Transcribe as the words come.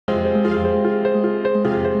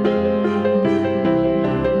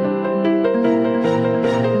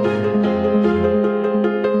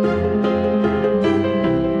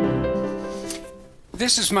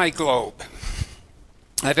This is my globe.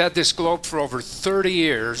 I've had this globe for over 30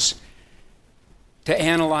 years to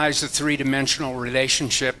analyze the three-dimensional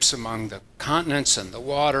relationships among the continents and the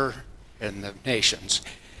water and the nations.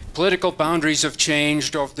 Political boundaries have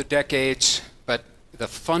changed over the decades, but the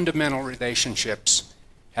fundamental relationships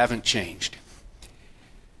haven't changed.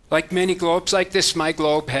 Like many globes like this, my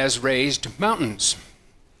globe has raised mountains.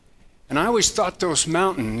 And I always thought those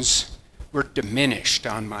mountains were diminished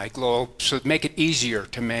on my globe, so it'd make it easier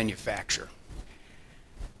to manufacture.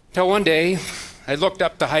 Till one day, I looked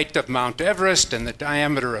up the height of Mount Everest and the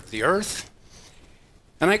diameter of the Earth,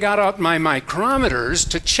 and I got out my micrometers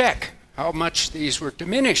to check how much these were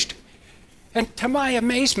diminished. And to my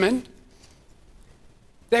amazement,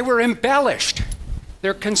 they were embellished.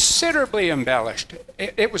 They're considerably embellished.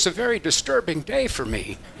 It was a very disturbing day for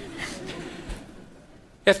me.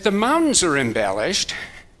 If the mountains are embellished,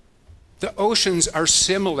 the oceans are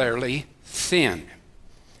similarly thin.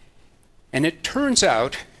 And it turns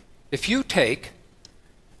out, if you take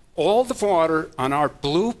all the water on our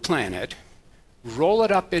blue planet, roll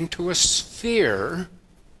it up into a sphere,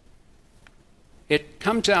 it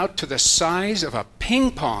comes out to the size of a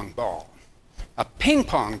ping pong ball. A ping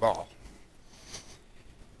pong ball.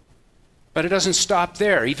 But it doesn't stop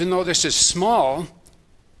there. Even though this is small,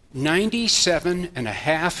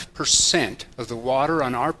 97.5% of the water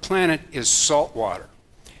on our planet is salt water.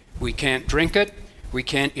 We can't drink it. We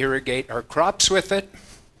can't irrigate our crops with it.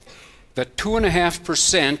 The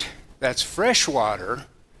 2.5% that's fresh water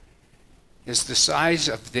is the size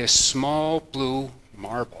of this small blue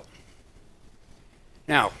marble.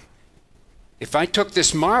 Now, if I took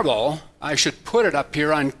this marble, I should put it up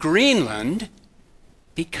here on Greenland,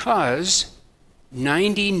 because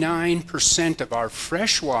 99% of our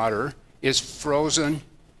fresh water is frozen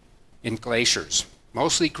in glaciers,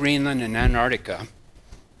 mostly Greenland and Antarctica.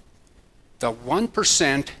 The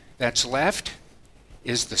 1% that's left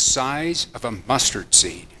is the size of a mustard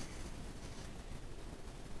seed.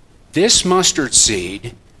 This mustard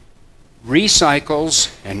seed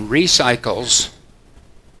recycles and recycles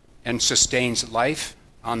and sustains life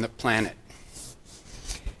on the planet.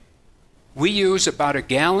 We use about a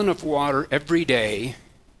gallon of water every day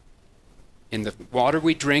in the water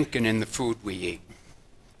we drink and in the food we eat.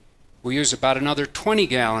 We use about another 20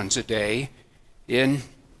 gallons a day in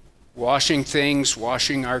washing things,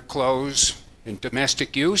 washing our clothes, in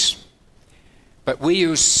domestic use. But we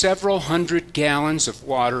use several hundred gallons of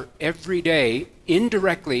water every day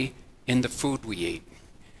indirectly in the food we eat.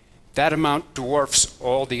 That amount dwarfs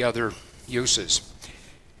all the other uses.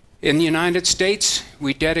 In the United States,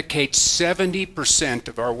 we dedicate 70%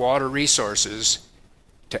 of our water resources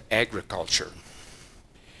to agriculture.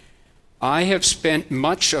 I have spent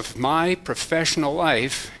much of my professional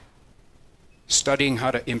life studying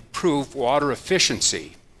how to improve water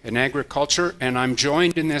efficiency in agriculture, and I'm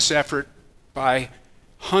joined in this effort by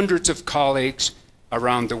hundreds of colleagues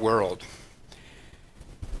around the world.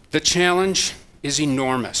 The challenge is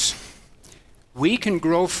enormous. We can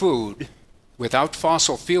grow food without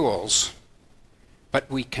fossil fuels,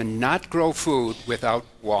 but we cannot grow food without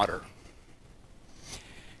water.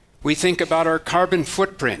 We think about our carbon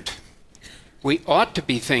footprint. We ought to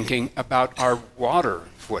be thinking about our water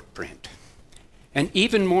footprint. And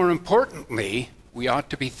even more importantly, we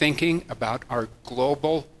ought to be thinking about our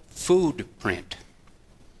global food print.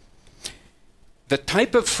 The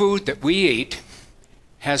type of food that we eat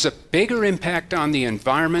has a bigger impact on the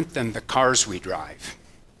environment than the cars we drive.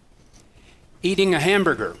 Eating a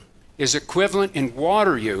hamburger is equivalent in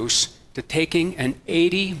water use to taking an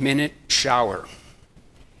 80-minute shower.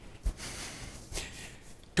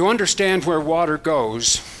 To understand where water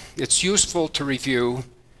goes, it's useful to review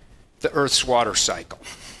the Earth's water cycle.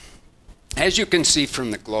 As you can see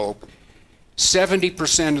from the globe,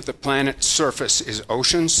 70% of the planet's surface is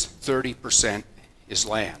oceans, 30% is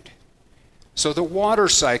land. So the water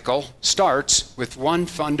cycle starts with one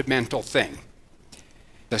fundamental thing.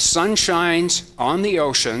 The sun shines on the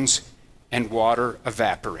oceans and water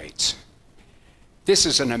evaporates. This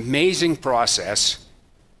is an amazing process.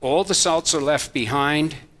 All the salts are left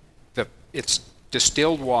behind. It's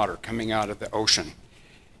distilled water coming out of the ocean.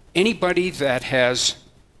 Anybody that has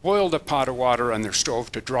boiled a pot of water on their stove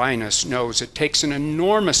to dryness knows it takes an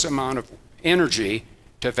enormous amount of energy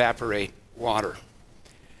to evaporate water.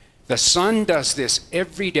 The sun does this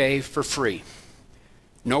every day for free.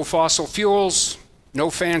 No fossil fuels, no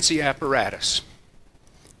fancy apparatus.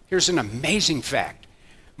 Here's an amazing fact.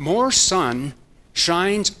 More sun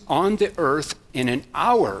shines on the earth in an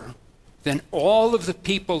hour than all of the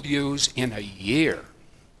people use in a year.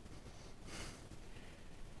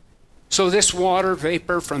 So this water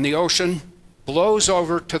vapor from the ocean blows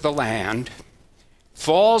over to the land,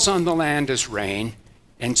 falls on the land as rain,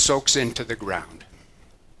 and soaks into the ground.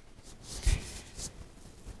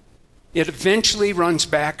 It eventually runs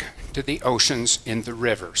back to the oceans in the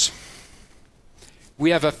rivers.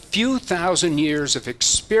 We have a few thousand years of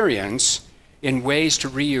experience in ways to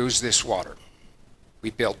reuse this water. We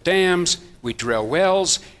build dams, we drill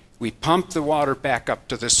wells, we pump the water back up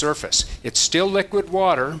to the surface. It's still liquid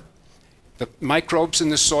water. The microbes in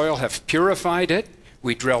the soil have purified it.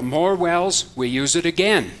 We drill more wells, we use it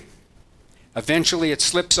again. Eventually it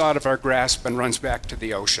slips out of our grasp and runs back to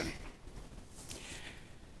the ocean.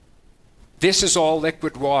 This is all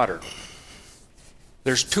liquid water.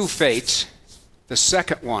 There's two fates. The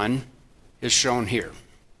second one is shown here.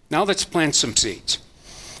 Now let's plant some seeds.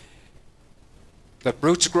 The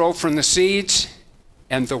roots grow from the seeds,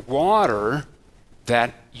 and the water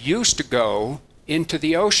that used to go into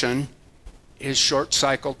the ocean is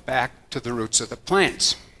short-cycled back to the roots of the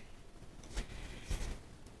plants.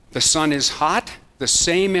 The sun is hot. The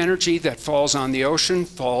same energy that falls on the ocean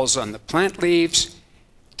falls on the plant leaves.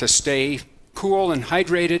 To stay cool and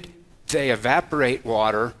hydrated, they evaporate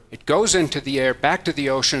water. It goes into the air, back to the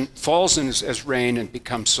ocean, falls in as rain, and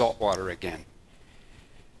becomes salt water again.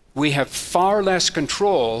 We have far less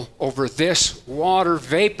control over this water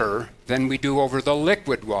vapor than we do over the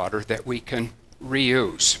liquid water that we can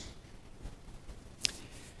reuse.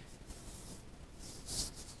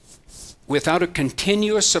 Without a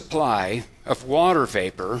continuous supply of water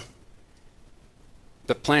vapor,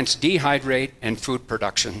 the plants dehydrate and food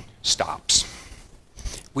production stops.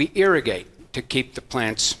 We irrigate to keep the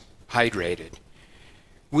plants hydrated.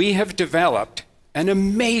 We have developed an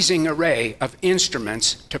amazing array of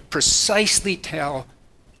instruments to precisely tell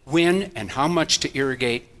when and how much to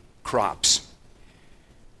irrigate crops.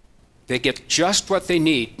 They get just what they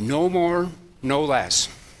need, no more, no less.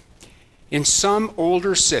 In some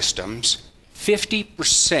older systems,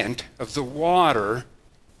 50% of the water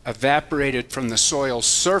evaporated from the soil's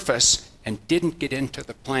surface and didn't get into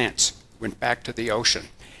the plants, went back to the ocean.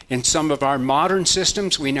 In some of our modern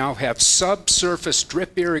systems, we now have subsurface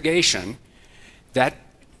drip irrigation that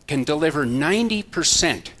can deliver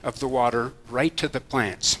 90% of the water right to the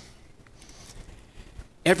plants.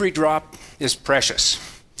 Every drop is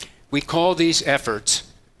precious. We call these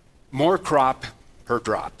efforts more crop per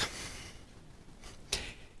drop.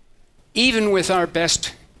 Even with our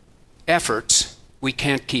best efforts, we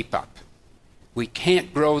can't keep up. We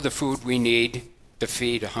can't grow the food we need to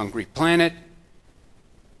feed a hungry planet,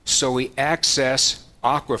 so we access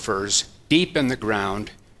aquifers deep in the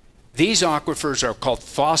ground. These aquifers are called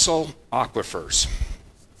fossil aquifers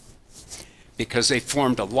because they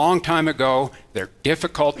formed a long time ago. They're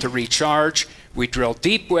difficult to recharge. We drill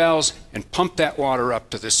deep wells and pump that water up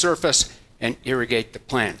to the surface and irrigate the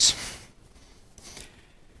plants.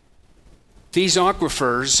 These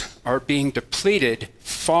aquifers are being depleted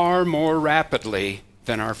far more rapidly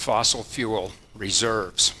than our fossil fuel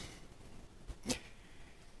reserves.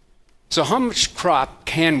 So how much crop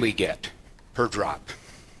can we get per drop?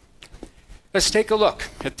 Let's take a look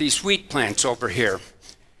at these wheat plants over here.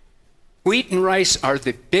 Wheat and rice are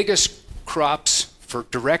the biggest crops for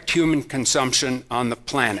direct human consumption on the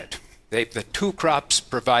planet. The two crops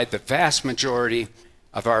provide the vast majority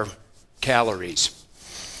of our calories.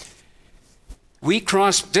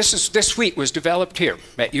 This wheat was developed here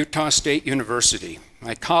at Utah State University.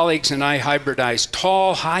 My colleagues and I hybridized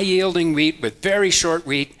tall, high-yielding wheat with very short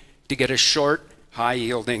wheat to get a short,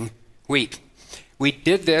 high-yielding wheat. We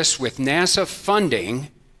did this with NASA funding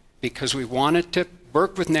because we wanted to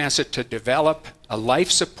work with NASA to develop a life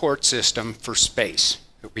support system for space,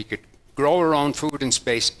 that we could grow our own food in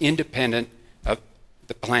space independent of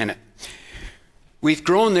the planet. We've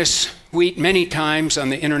grown this wheat many times on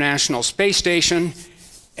the International Space Station,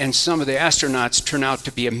 and some of the astronauts turn out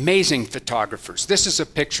to be amazing photographers. This is a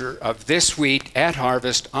picture of this wheat at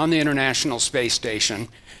harvest on the International Space Station.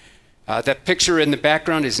 That picture in the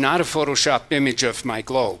background is not a photoshopped image of my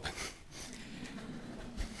globe.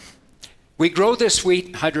 We grow this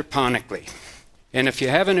wheat hydroponically. And if you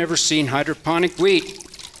haven't ever seen hydroponic wheat,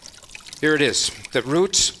 here it is. The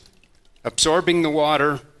roots absorbing the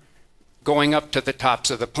water, going up to the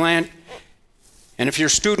tops of the plant. And if you're a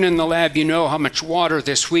student in the lab, you know how much water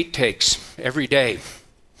this wheat takes every day.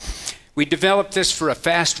 We developed this for a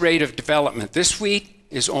fast rate of development. This wheat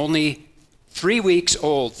is only 3 weeks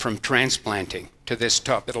old from transplanting to this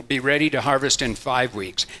tub. It'll be ready to harvest in 5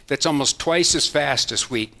 weeks. That's almost twice as fast as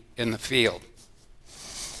wheat in the field.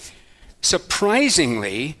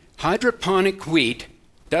 Surprisingly, hydroponic wheat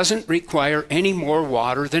doesn't require any more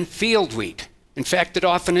water than field wheat. In fact, it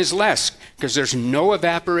often is less. because there's no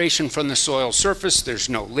evaporation from the soil surface, there's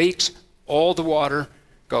no leaks, all the water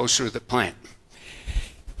goes through the plant.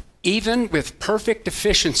 Even with perfect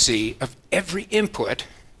efficiency of every input,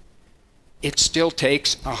 it still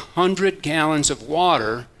takes 100 gallons of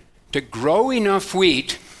water to grow enough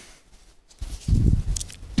wheat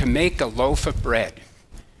to make a loaf of bread.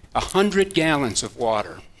 100 gallons of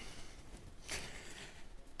water.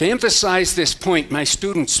 To emphasize this point, my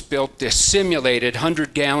students built this simulated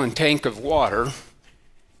 100-gallon tank of water.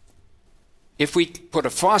 If we put a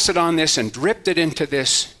faucet on this and dripped it into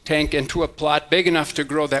this tank, into a plot big enough to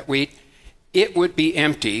grow that wheat, it would be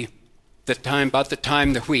empty about the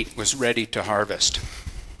time the wheat was ready to harvest.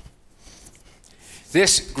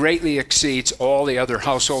 This greatly exceeds all the other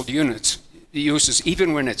household uses,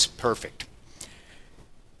 even when it's perfect.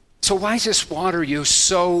 So why is this water use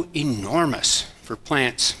so enormous for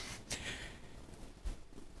plants?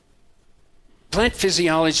 Plant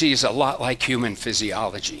physiology is a lot like human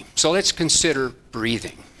physiology. So let's consider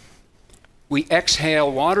breathing. We exhale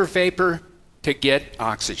water vapor to get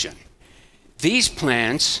oxygen. These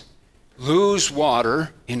plants lose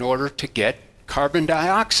water in order to get carbon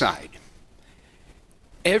dioxide.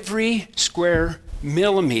 Every square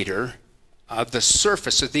millimeter of the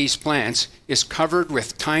surface of these plants is covered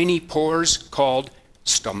with tiny pores called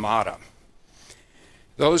stomata.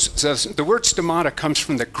 The word stomata comes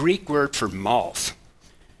from the Greek word for mouth.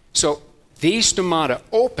 So these stomata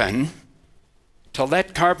open to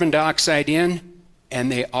let carbon dioxide in,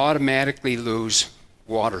 and they automatically lose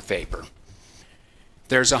water vapor.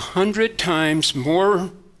 There's 100 times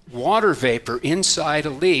more water vapor inside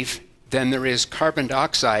a leaf than there is carbon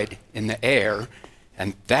dioxide in the air,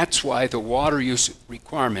 and that's why the water use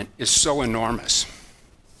requirement is so enormous.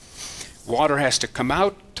 Water has to come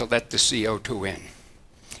out to let the CO2 in.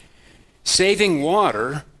 Saving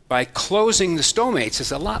water by closing the stomates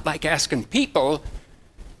is a lot like asking people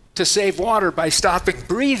to save water by stopping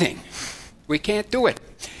breathing. We can't do it.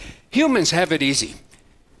 Humans have it easy.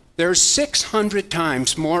 There's 600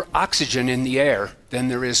 times more oxygen in the air than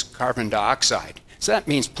there is carbon dioxide. So that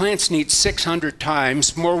means plants need 600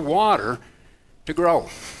 times more water to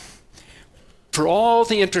grow. For all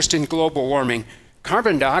the interest in global warming,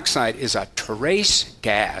 carbon dioxide is a trace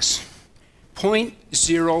gas,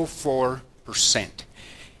 0.04%.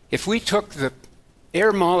 If we took the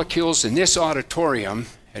air molecules in this auditorium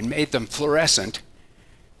and made them fluorescent,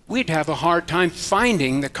 we'd have a hard time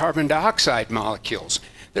finding the carbon dioxide molecules.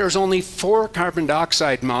 There's only 4 carbon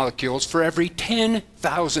dioxide molecules for every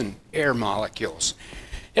 10,000 air molecules.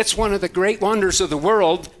 It's one of the great wonders of the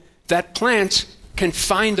world that plants can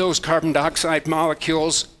find those carbon dioxide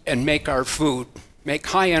molecules and make our food, make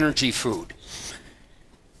high energy food.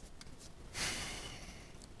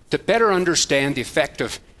 To better understand the effect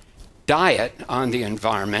of diet on the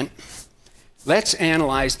environment, let's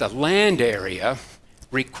analyze the land area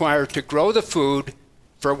required to grow the food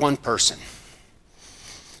for one person.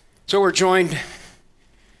 So we're joined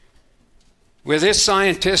with this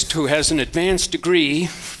scientist who has an advanced degree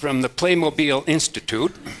from the Playmobil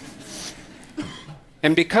Institute.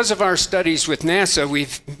 And because of our studies with NASA,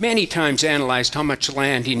 we've many times analyzed how much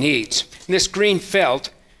land he needs. And this green felt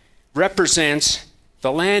represents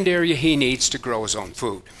the land area he needs to grow his own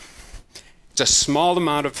food. It's a small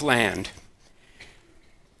amount of land.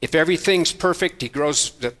 If everything's perfect, he grows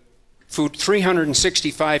the food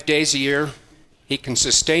 365 days a year. He can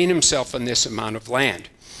sustain himself on this amount of land.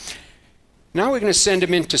 Now we're going to send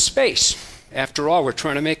him into space. After all, we're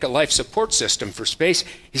trying to make a life support system for space.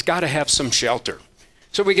 He's got to have some shelter.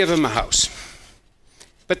 So we give him a house.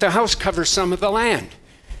 But the house covers some of the land.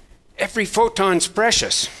 Every photon's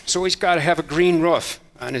precious, so he's got to have a green roof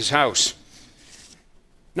on his house.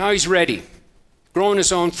 Now he's ready, growing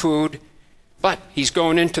his own food, but he's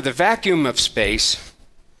going into the vacuum of space.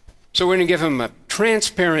 So we're going to give him a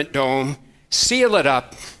transparent dome, seal it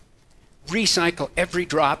up, recycle every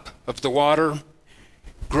drop of the water,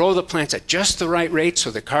 grow the plants at just the right rate so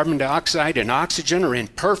the carbon dioxide and oxygen are in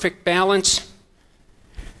perfect balance.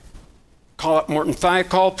 Call it Morton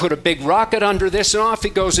Thiokol, put a big rocket under this, and off he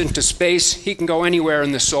goes into space. He can go anywhere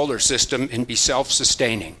in the solar system and be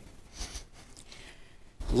self-sustaining,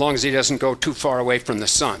 as long as he doesn't go too far away from the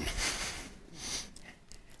sun.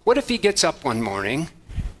 What if he gets up one morning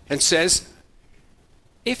and says,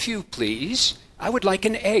 "If you please, I would like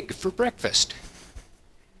an egg for breakfast"?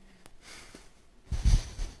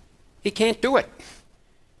 He can't do it.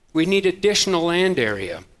 We need additional land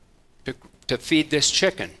area to feed this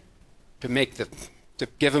chicken, to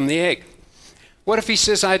give him the egg. What if he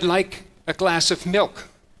says, "I'd like a glass of milk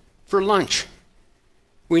for lunch"?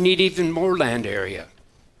 We need even more land area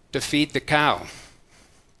to feed the cow.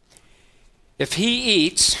 If he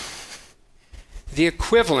eats the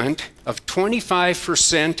equivalent of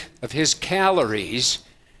 25% of his calories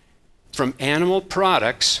from animal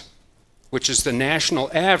products, which is the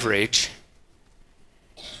national average,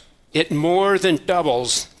 it more than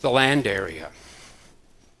doubles the land area.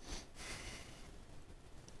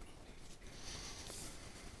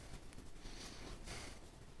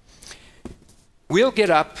 We'll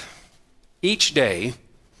get up each day,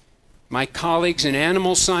 my colleagues in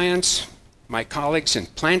animal science, my colleagues in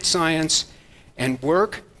plant science, and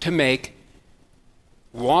work to make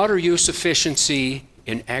water use efficiency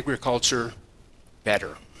in agriculture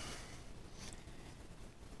better.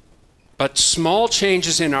 But small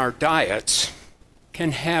changes in our diets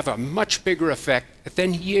can have a much bigger effect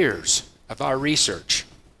than years of our research.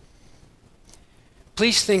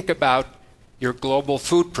 Please think about your global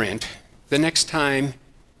footprint the next time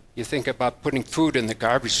you think about putting food in the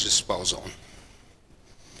garbage disposal.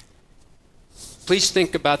 Please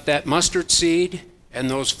think about that mustard seed and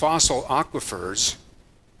those fossil aquifers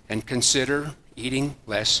and consider eating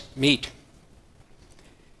less meat.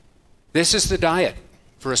 This is the diet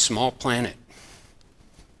for a small planet.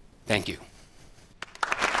 Thank you.